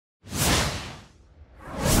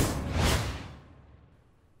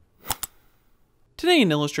Today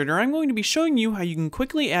in Illustrator, I'm going to be showing you how you can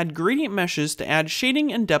quickly add gradient meshes to add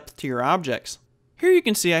shading and depth to your objects. Here you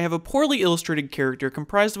can see I have a poorly illustrated character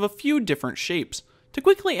comprised of a few different shapes. To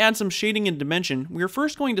quickly add some shading and dimension, we are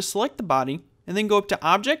first going to select the body, and then go up to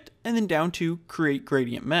Object, and then down to Create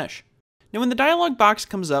Gradient Mesh. Now when the dialog box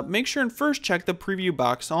comes up, make sure and first check the preview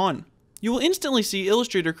box on. You will instantly see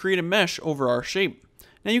Illustrator create a mesh over our shape.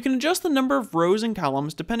 Now you can adjust the number of rows and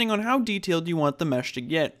columns depending on how detailed you want the mesh to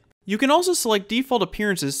get. You can also select default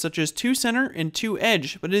appearances such as 2 center and 2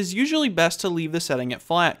 edge, but it is usually best to leave the setting at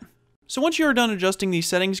flat. So once you are done adjusting these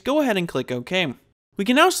settings, go ahead and click OK. We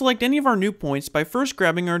can now select any of our new points by first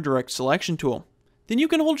grabbing our direct selection tool. Then you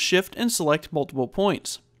can hold Shift and select multiple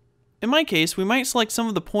points. In my case, we might select some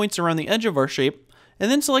of the points around the edge of our shape,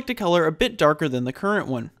 and then select a color a bit darker than the current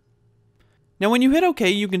one. Now when you hit OK,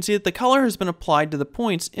 you can see that the color has been applied to the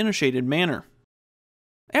points in a shaded manner.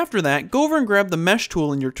 After that, go over and grab the Mesh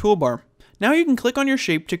tool in your toolbar. Now you can click on your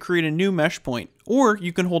shape to create a new mesh point, or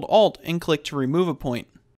you can hold Alt and click to remove a point.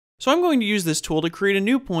 So I'm going to use this tool to create a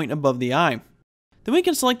new point above the eye. Then we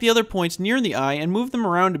can select the other points near the eye and move them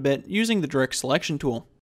around a bit using the direct selection tool.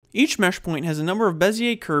 Each mesh point has a number of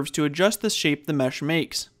Bezier curves to adjust the shape the mesh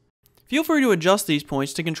makes. Feel free to adjust these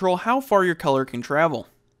points to control how far your color can travel.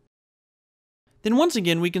 Then once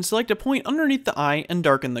again, we can select a point underneath the eye and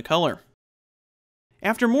darken the color.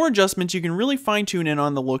 After more adjustments, you can really fine-tune in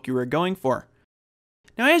on the look you are going for.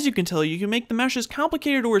 Now as you can tell, you can make the mesh as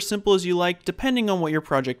complicated or as simple as you like depending on what your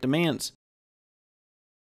project demands.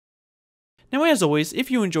 Now as always, if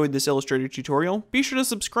you enjoyed this Illustrator tutorial, be sure to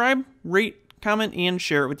subscribe, rate, comment, and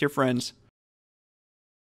share it with your friends.